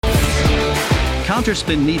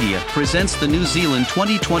Counterspin Media presents the New Zealand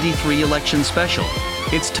 2023 election special.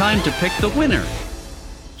 It's time to pick the winner.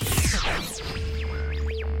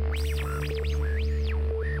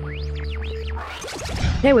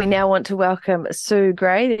 Okay, we now want to welcome Sue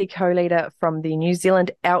Gray, the co-leader from the New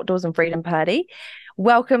Zealand Outdoors and Freedom Party.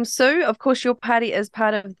 Welcome, Sue. Of course, your party is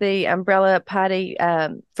part of the umbrella party,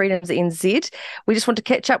 Freedoms NZ. We just want to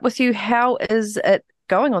catch up with you. How is it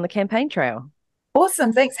going on the campaign trail?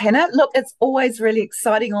 Awesome. Thanks, Hannah. Look, it's always really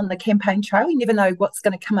exciting on the campaign trail. You never know what's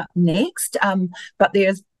going to come up next, but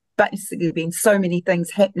there's basically been so many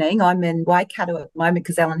things happening. I'm in Waikato at the moment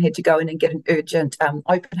because Alan had to go in and get an urgent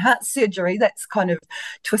open heart surgery. That's kind of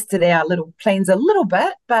twisted our little plans a little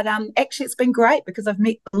bit, but actually it's been great because I've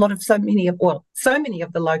met so many of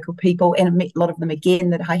the local people, and I've met a lot of them again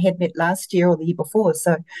that I had met last year or the year before.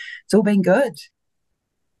 So it's all been good.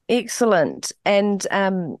 Excellent. And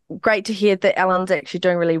great to hear that Alan's actually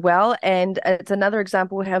doing really well. And it's another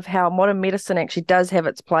example of how modern medicine actually does have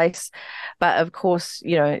its place. But of course,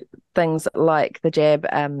 things like the jab,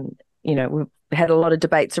 we've had a lot of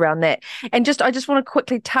debates around that. And I just want to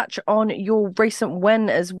quickly touch on your recent win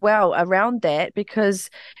as well around that, because,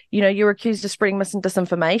 you're accused of spreading mis and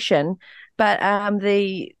disinformation, but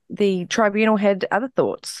the tribunal had other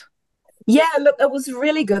thoughts. Yeah, look, it was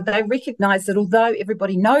really good. They recognised that although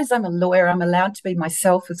everybody knows I'm a lawyer, I'm allowed to be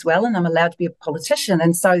myself as well, and I'm allowed to be a politician.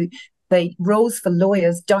 And so the rules for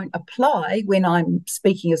lawyers don't apply when I'm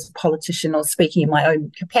speaking as a politician or speaking in my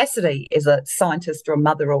own capacity as a scientist or a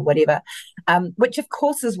mother or whatever, which of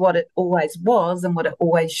course is what it always was and what it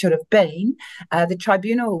always should have been. The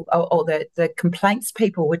tribunal or the complaints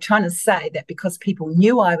people were trying to say that because people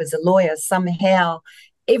knew I was a lawyer, somehow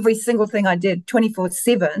every single thing I did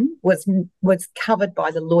 24/7 was covered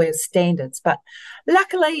by the lawyer's standards. But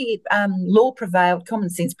luckily, law prevailed, common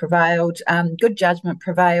sense prevailed, good judgment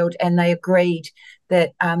prevailed, and they agreed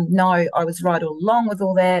that, no, I was right all along with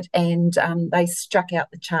all that, and they struck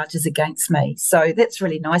out the charges against me. So that's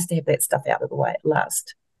really nice to have that stuff out of the way at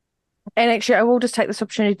last. And actually, I will just take this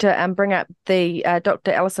opportunity to bring up the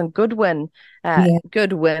Dr. Alison Goodwin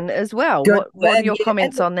as well. What are your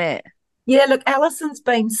comments on that? Yeah, look, Alison's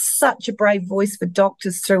been such a brave voice for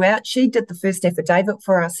doctors throughout. She did the first affidavit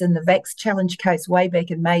for us in the Vax Challenge case way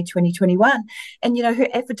back in May 2021. And, her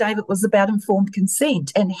affidavit was about informed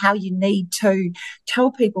consent and how you need to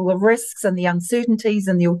tell people the risks and the uncertainties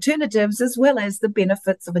and the alternatives, as well as the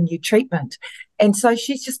benefits of a new treatment. And so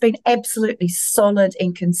she's just been absolutely solid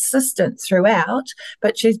and consistent throughout,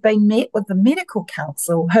 but she's been met with the medical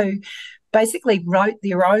council who basically wrote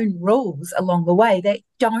their own rules along the way that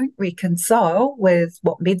don't reconcile with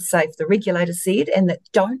what MedSafe, the regulator, said, and that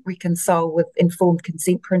don't reconcile with informed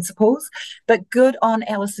consent principles. But good on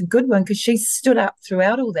Alison Goodwin, because she stood up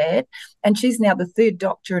throughout all that, and she's now the third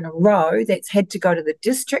doctor in a row that's had to go to the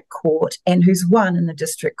district court and who's won in the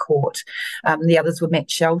district court. The others were Matt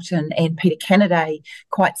Shelton and Peter Cannaday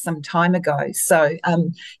quite some time ago. So,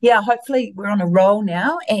 hopefully we're on a roll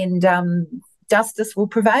now, and justice will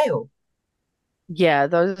prevail. Yeah,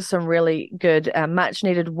 those are some really good, much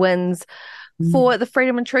needed wins for the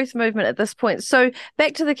Freedom and Truth movement at this point. So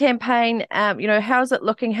back to the campaign, how's it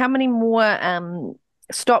looking? How many more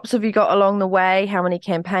stops have you got along the way? How many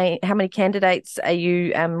candidates are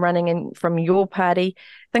you running in from your party?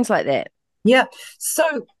 Things like that. Yeah,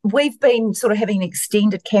 so we've been sort of having an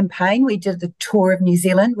extended campaign. We did the tour of New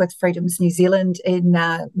Zealand with Freedoms New Zealand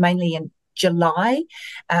mainly in July,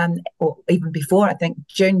 or even before, I think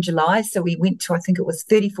June, July. So we went to, I think it was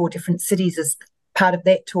 34 different cities as part of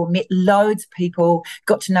that tour, met loads of people,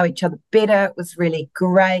 got to know each other better. It was really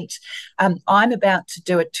great. I'm about to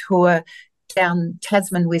do a tour down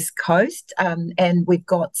Tasman West Coast, and we've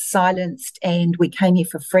got Silenced and We Came Here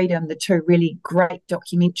for Freedom, the two really great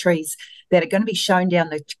documentaries that are going to be shown down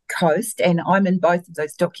the coast, and I'm in both of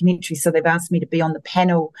those documentaries, so they've asked me to be on the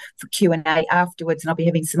panel for Q&A afterwards, and I'll be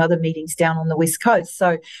having some other meetings down on the West Coast.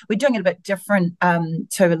 So we're doing it a bit different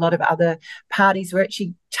to a lot of other parties. We're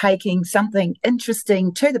actually taking something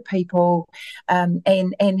interesting to the people, and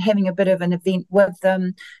having a bit of an event with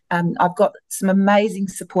them. I've got some amazing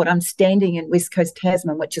support. I'm standing in West Coast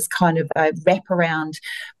Tasman, which is kind of a wraparound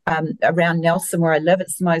around Nelson where I live.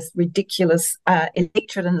 It's the most ridiculous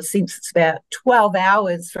electorate in the sense it's about 12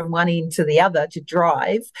 hours from one end to the other to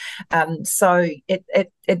drive. So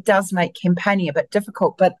it does make campaigning a bit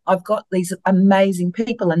difficult, but I've got these amazing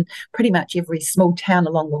people in pretty much every small town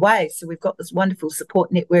along the way. So we've got this wonderful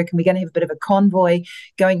support network, and we're going to have a bit of a convoy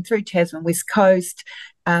going through Tasman West Coast,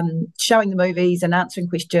 showing the movies and answering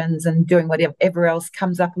questions and doing whatever else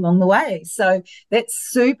comes up along the way. So that's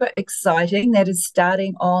super exciting. That is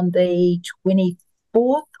starting on the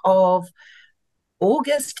 24th of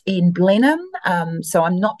August in Blenheim. So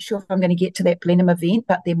I'm not sure if I'm going to get to that Blenheim event,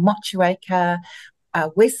 but then Motueka,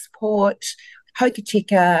 Westport,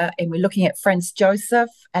 Hokitika, and we're looking at Franz Joseph,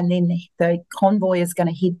 and then the convoy is going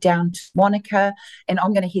to head down to Monica, and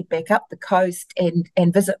I'm going to head back up the coast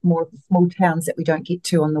and visit more of the small towns that we don't get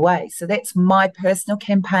to on the way. So that's my personal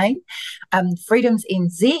campaign. Freedoms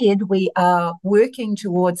NZ, we are working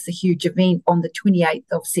towards the huge event on the 28th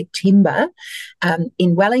of September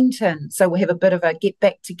in Wellington. So we have a bit of a get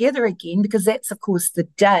back together again, because that's, of course, the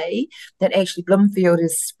day that Ashley Bloomfield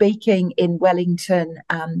is speaking in Wellington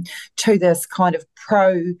to this kind of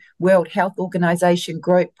pro-World Health Organization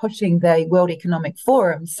group pushing the World Economic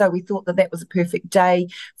Forum. So we thought that that was a perfect day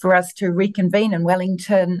for us to reconvene in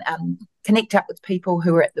Wellington, connect up with people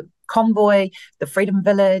who are at the convoy, the Freedom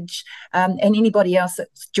Village, and anybody else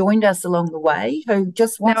that's joined us along the way who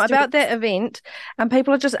just wants now, about that event,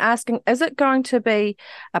 people are just asking, is it going to be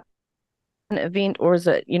an event, or is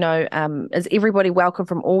it, is everybody welcome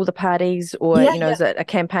from all the parties, or, is it a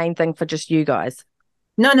campaign thing for just you guys?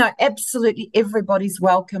 No, absolutely everybody's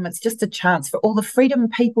welcome. It's just a chance for all the freedom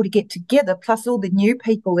people to get together, plus all the new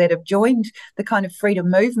people that have joined the kind of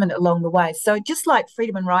freedom movement along the way. So just like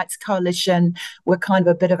Freedom and Rights Coalition, we're kind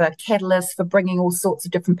of a bit of a catalyst for bringing all sorts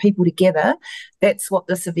of different people together. That's what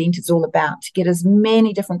this event is all about, to get as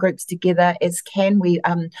many different groups together as can.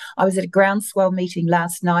 I was at a groundswell meeting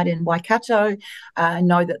last night in Waikato. I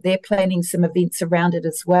know that they're planning some events around it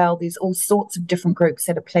as well. There's all sorts of different groups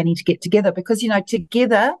that are planning to get together, because,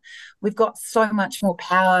 together we've got so much more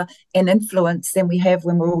power and influence than we have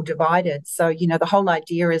when we're all divided. So, the whole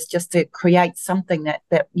idea is just to create something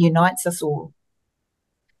that unites us all.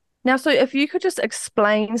 Now, so if you could just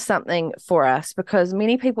explain something for us, because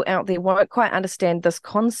many people out there won't quite understand this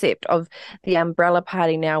concept of the umbrella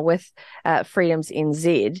party now with Freedoms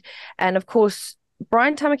NZ. And of course,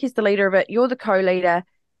 Brian Tamaki's the leader of it, you're the co-leader,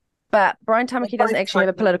 but Brian Tamaki doesn't actually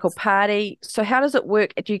have a political party. So how does it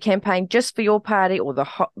work? Do you campaign just for your party, or the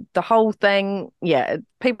whole thing? Yeah,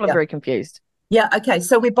 people are very confused. Yeah, okay.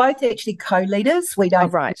 So we're both actually co-leaders. We don't. Oh,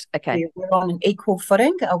 right. Okay. We're on an equal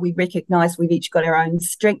footing. We recognise we've each got our own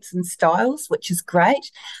strengths and styles, which is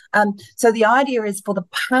great. So the idea is, for the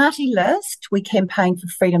party list, we campaign for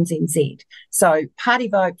Freedoms NZ. So party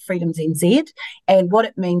vote Freedoms NZ. And what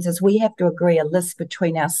it means is we have to agree a list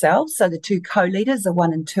between ourselves. So the two co-leaders are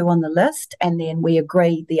 1 and 2 on the list. And then we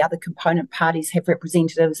agree the other component parties have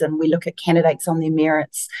representatives, and we look at candidates on their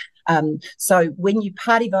merits. So when you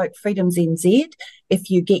party vote Freedoms NZ, if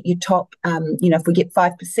you get your top, if we get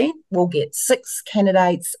 5%, we'll get 6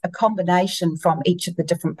 candidates, a combination from each of the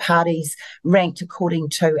different parties ranked according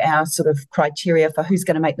to our sort of criteria for who's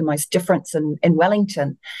going to make the most difference in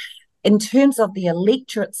Wellington. In terms of the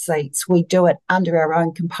electorate seats, we do it under our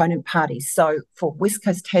own component parties. So for West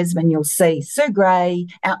Coast Tasman, you'll see Sue Gray,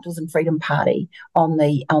 Outdoors and Freedom Party on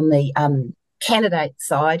the candidate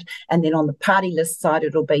side, and then on the party list side,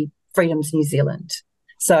 it'll be Freedoms New Zealand.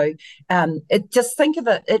 So just think of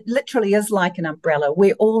it, it literally is like an umbrella.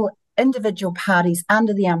 We're all individual parties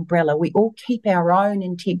under the umbrella. We all keep our own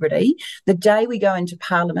integrity. The day we go into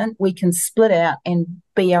Parliament, we can split out and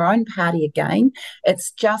be our own party again.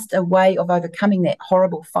 It's just a way of overcoming that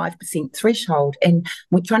horrible 5% threshold. And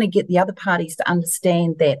we're trying to get the other parties to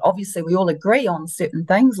understand that obviously we all agree on certain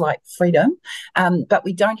things like freedom, but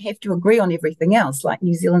we don't have to agree on everything else. Like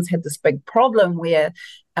New Zealand's had this big problem where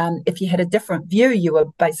if you had a different view, you were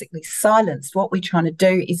basically silenced. What we're trying to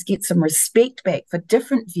do is get some respect back for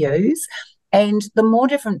different views. And the more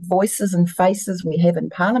different voices and faces we have in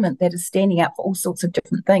Parliament that are standing up for all sorts of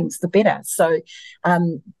different things, the better. So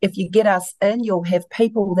if you get us in, you'll have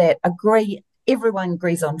people that agree, everyone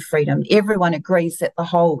agrees on freedom, everyone agrees that the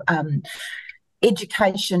whole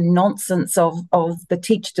education nonsense of the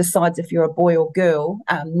teacher decides if you're a boy or girl,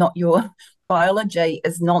 not your biology,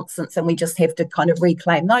 is nonsense, and we just have to kind of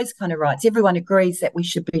reclaim those kind of rights. Everyone agrees that we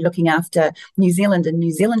should be looking after New Zealand and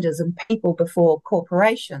New Zealanders and people before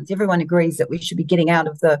corporations. Everyone agrees that we should be getting out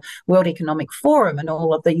of the World Economic Forum and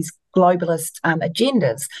all of these globalist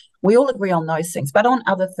agendas. We all agree on those things, but on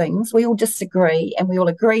other things we all disagree, and we all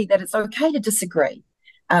agree that it's okay to disagree.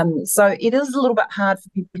 So it is a little bit hard for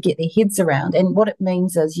people to get their heads around, and what it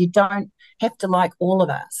means is you don't have to like all of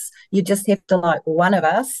us. You just have to like one of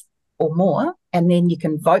us or more, and then you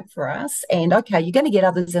can vote for us. And okay, you're going to get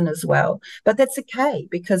others in as well, but that's okay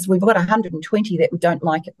because we've got 120 that we don't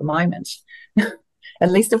like at the moment. At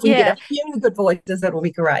least if we get a few good voices, that'll be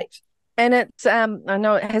great. And it's I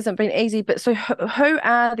know it hasn't been easy, but so who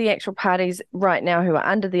are the actual parties right now who are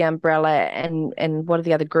under the umbrella, and what are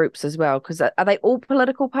the other groups as well? Because are they all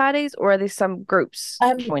political parties, or are there some groups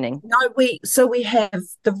joining? No, we have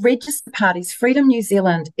the registered parties. Freedom New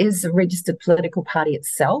Zealand is a registered political party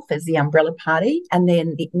itself as the umbrella party, and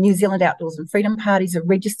then the New Zealand Outdoors and Freedom Party is a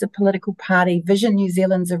registered political party. Vision New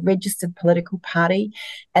Zealand's a registered political party,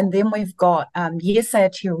 and then we've got Yes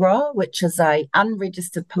Aotearoa, which is a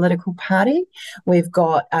unregistered political party. We've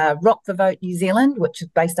got Rock the Vote New Zealand, which is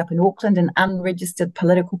based up in Auckland, an unregistered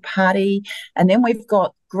political party, and then we've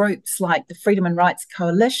got groups like the Freedom and Rights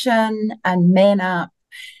Coalition and Man Up.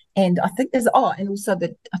 And I think and also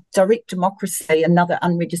the Direct Democracy, another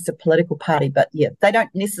unregistered political party. But yeah, they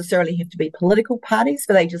don't necessarily have to be political parties,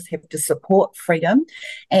 but they just have to support freedom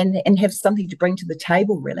and have something to bring to the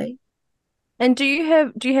table, really. And do you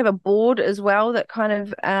have a board as well that kind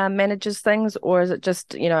of manages things, or is it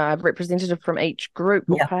just, a representative from each group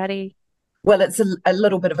or party? Well, it's a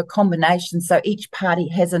little bit of a combination. So each party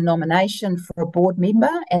has a nomination for a board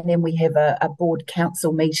member, and then we have a board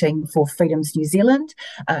council meeting for Freedoms New Zealand.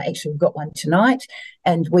 Actually, we've got one tonight,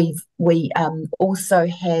 and we also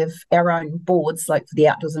have our own boards. Like for the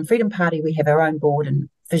Outdoors and Freedom Party, we have our own board, and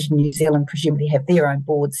Vision New Zealand presumably have their own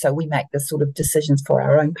board. So we make the sort of decisions for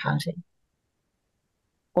our own party.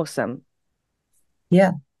 Awesome.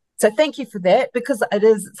 Yeah. So thank you for that, because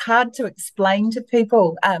it's hard to explain to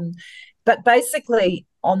people. But basically,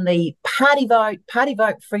 on the party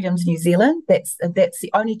vote Freedoms New Zealand, that's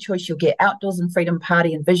the only choice you'll get. Outdoors and Freedom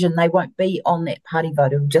Party and Vision, they won't be on that party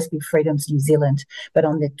vote. It'll just be Freedoms New Zealand. But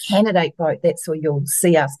on the candidate vote, that's where you'll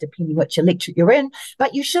see us, depending which electorate you're in.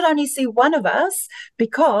 But you should only see one of us,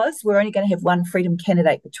 because we're only going to have one Freedom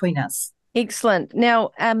candidate between us. Excellent.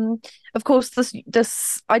 Now, of course,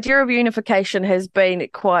 this idea of unification has been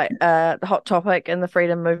quite the hot topic in the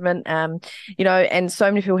freedom movement. And so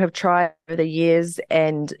many people have tried over the years,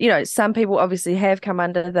 and some people obviously have come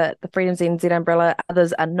under the Freedoms NZ umbrella,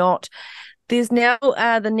 others are not. There's now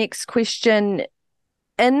the next question.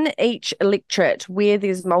 In each electorate where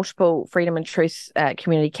there's multiple Freedom and Truth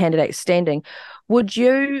community candidates standing, would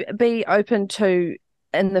you be open to,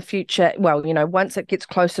 in the future, once it gets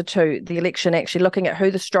closer to the election, actually looking at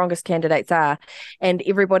who the strongest candidates are and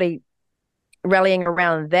everybody rallying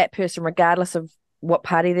around that person regardless of what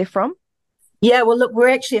party they're from? Yeah, well, look, we're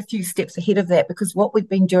actually a few steps ahead of that, because what we've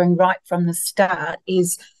been doing right from the start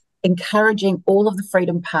is encouraging all of the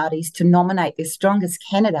freedom parties to nominate their strongest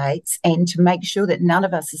candidates and to make sure that none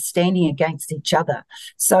of us is standing against each other.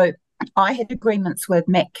 So I had agreements with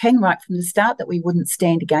Matt King right from the start that we wouldn't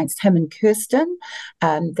stand against him and Kirsten,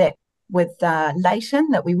 that with Leighton,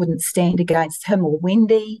 that we wouldn't stand against him or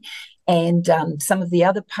Wendy, and some of the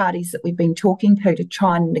other parties that we've been talking to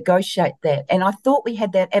try and negotiate that. And I thought we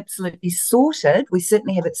had that absolutely sorted. We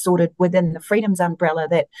certainly have it sorted within the Freedoms umbrella,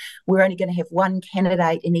 that we're only going to have one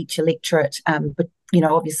candidate in each electorate, but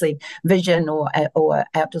obviously Vision or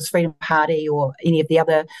Outdoors Freedom Party or any of the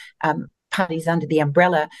other parties under the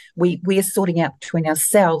umbrella, we're sorting out between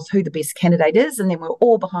ourselves who the best candidate is, and then we're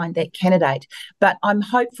all behind that candidate. But I'm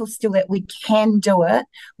hopeful still that we can do it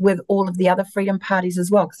with all of the other freedom parties as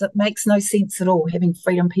well, because it makes no sense at all having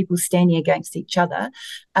freedom people standing against each other.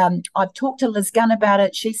 I've talked to Liz Gunn about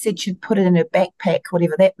it. She said she'd put it in her backpack,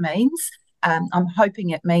 whatever that means. I'm hoping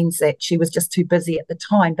it means that she was just too busy at the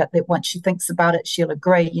time, but that once she thinks about it, she'll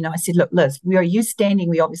agree. I said, look, Liz, where are you standing?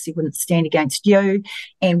 We obviously wouldn't stand against you,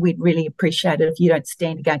 and we'd really appreciate it if you don't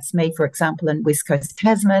stand against me, for example, in West Coast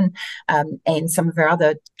Tasman, and some of our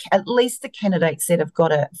other, at least the candidates that have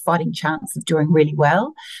got a fighting chance of doing really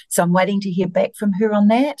well. So I'm waiting to hear back from her on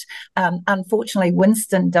that. Unfortunately,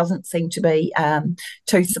 Winston doesn't seem to be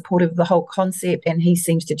too supportive of the whole concept, and he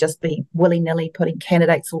seems to just be willy-nilly putting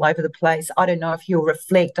candidates all over the place. I don't know if he'll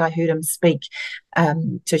reflect. I heard him speak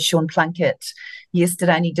to Sean Plunkett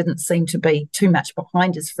yesterday, and he didn't seem to be too much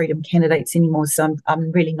behind his freedom candidates anymore. So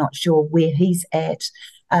I'm really not sure where he's at.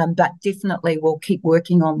 But definitely we'll keep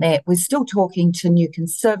working on that. We're still talking to New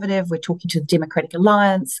Conservative. We're talking to the Democratic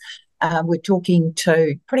Alliance. We're talking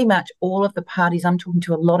to pretty much all of the parties. I'm talking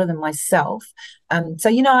to a lot of them myself. So,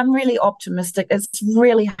 I'm really optimistic. It's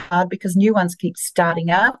really hard because new ones keep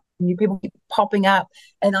starting up. New people keep popping up,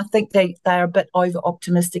 and I think they're a bit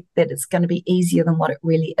over-optimistic that it's going to be easier than what it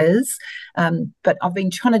really is. But I've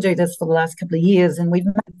been trying to do this for the last couple of years, and we've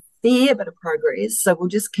made a fair bit of progress, so we'll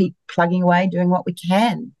just keep plugging away, doing what we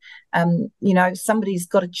can. Somebody's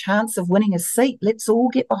got a chance of winning a seat. Let's all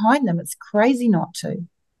get behind them. It's crazy not to.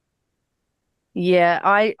 Yeah,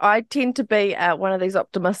 I tend to be one of these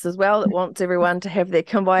optimists as well that wants everyone to have their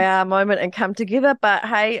kumbaya moment and come together. But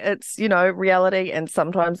hey, it's, reality, and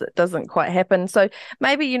sometimes it doesn't quite happen. So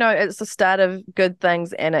maybe, it's the start of good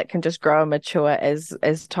things, and it can just grow and mature as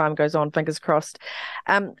time goes on. Fingers crossed.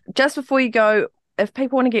 Just before you go, if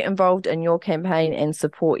people want to get involved in your campaign and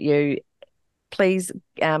support you, please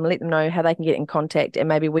let them know how they can get in contact and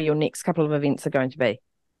maybe where your next couple of events are going to be.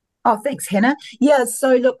 Oh, thanks, Hannah. Yeah,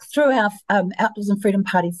 so look, through our Outdoors and Freedom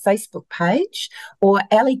Party Facebook page, or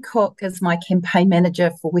Ali Cook is my campaign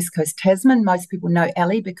manager for West Coast Tasman. Most people know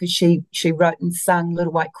Ali because she wrote and sung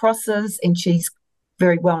Little White Crosses, and she's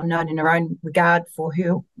very well known in her own regard for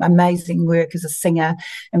her amazing work as a singer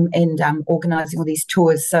and organising all these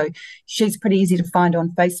tours. So she's pretty easy to find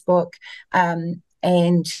on Facebook.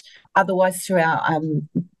 And otherwise, through our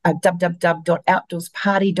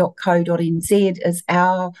www.outdoorsparty.co.nz is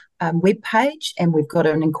our webpage, and we've got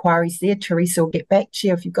an inquiries there. Teresa will get back to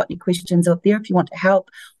you if you've got any questions out there, if you want to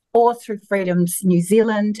help, or through Freedoms New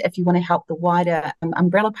Zealand if you want to help the wider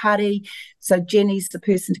umbrella party. So Jenny's the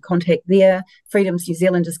person to contact there. Freedoms New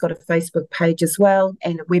Zealand has got a Facebook page as well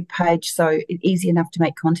and a web page, so it's easy enough to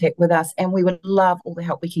make contact with us, and we would love all the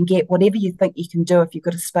help we can get. Whatever you think you can do, if you've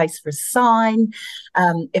got a space for a sign,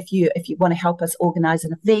 if you want to help us organise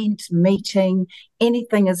an event, meeting,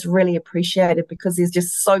 anything is really appreciated, because there's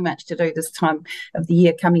just so much to do this time of the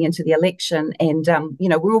year coming into the election, and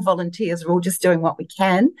we're all volunteers, we're all just doing what we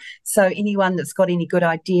can. So anyone that's got any good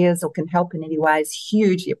ideas or can help in any way is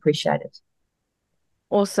hugely appreciated.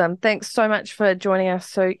 Awesome. Thanks so much for joining us,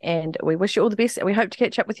 Sue, and we wish you all the best, and we hope to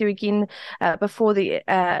catch up with you again before the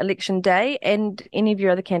election day, and any of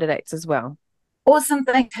your other candidates as well. Awesome.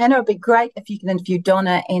 Thanks, Hannah. It'd be great if you can interview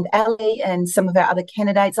Donna and Ali and some of our other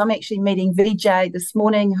candidates. I'm actually meeting VJ this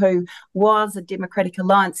morning, who was a Democratic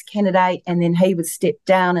Alliance candidate, and then he was stepped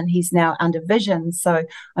down and he's now under Vision. So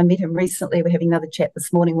I met him recently. We're having another chat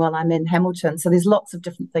this morning while I'm in Hamilton. So there's lots of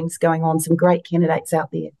different things going on, some great candidates out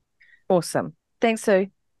there. Awesome. Thanks, Sue.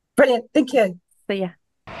 Brilliant. Thank you. See ya.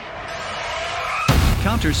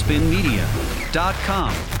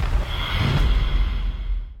 Counterspinmedia.com